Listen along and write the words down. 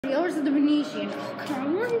of the Venetian. Oh,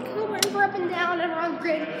 come on, go up and down and on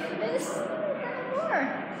grid. This is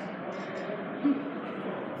more.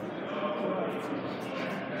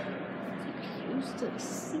 Used to the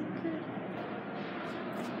secret.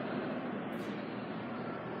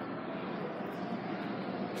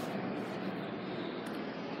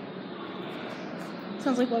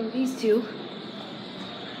 Sounds like one of these two.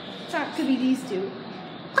 It could be these two.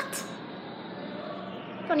 What?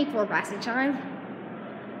 24 passing time.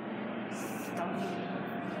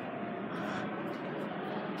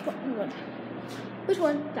 What? Which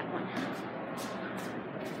one? That one.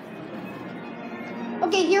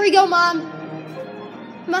 Okay, here we go, Mom.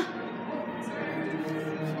 Ma.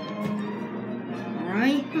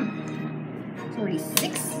 Alright.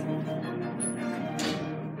 46.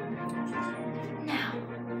 Now.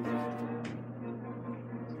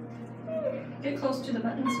 Get close to the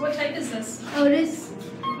buttons. What type is this? Otis.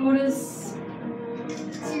 Otis.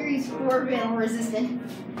 Series 4 battle resistant.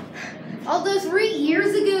 Although 3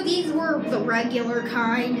 years ago, these were the regular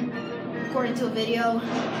kind, according to a video.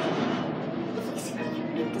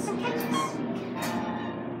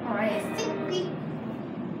 Alright, I think we...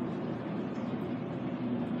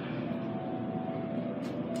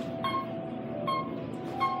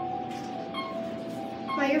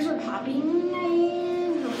 My ears are popping.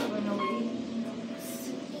 Hopefully nobody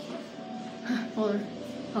knows. Or,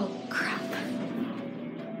 oh crap.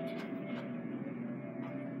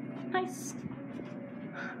 Nice.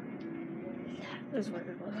 That is where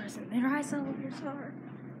the eyes elevators are.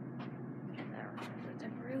 And there the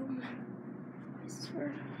room. I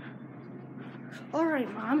swear. Alright,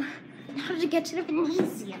 Mom. Now to get to the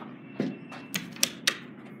museum.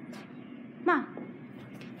 Mom.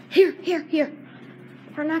 Here.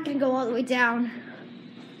 We're not gonna go all the way down.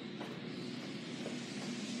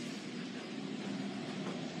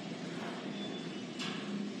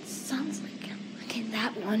 Sounds like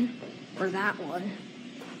that one or that one.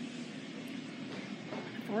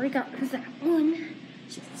 I've already got that one.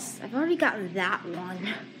 Jeez, I've already got that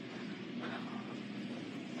one.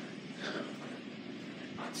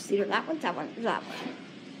 It's either that one, that one, or that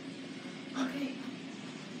one. Okay.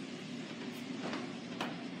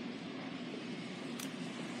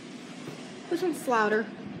 Which one's louder?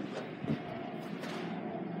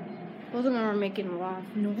 Both of them are making a lot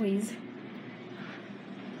of noise.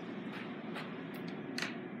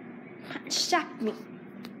 Distract me.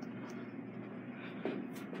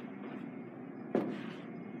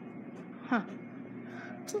 Huh.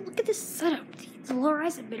 So look at this setup. The lower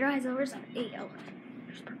rise and mid rise overs on 8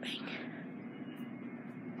 elevators per bang.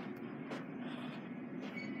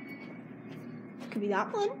 Could be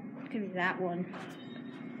that one. Could be that one.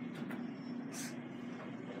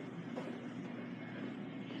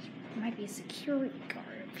 There might be a security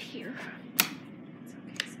guard up here.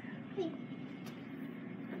 Hey.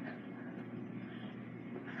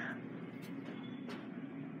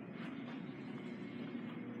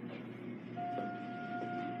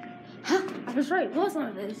 Huh? I was right. It was one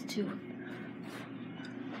of those two.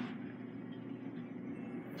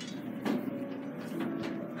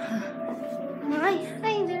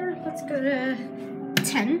 Hi there. Let's go to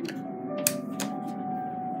 10.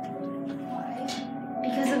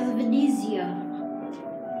 Because of the Venezia.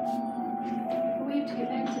 We have to get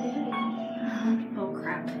back to the heading. Oh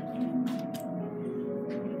crap.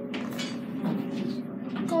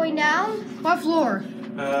 Going down? What floor?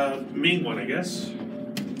 Main one, I guess.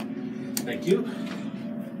 Thank you.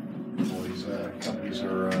 All these companies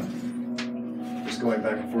are just going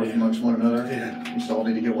back and forth amongst one another. Yeah. We just all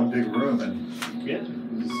need to get one big room, and Yeah.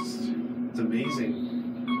 It's amazing.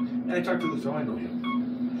 And I talked to the drawing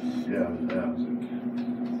room. yeah.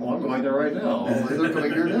 Well, I'm going there right now. They're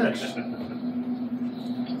coming here next.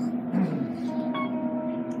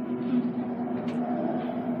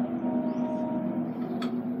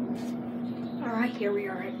 Alright, here we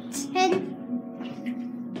are at 10.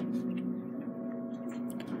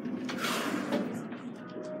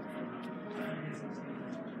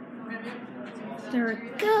 There we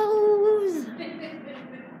go.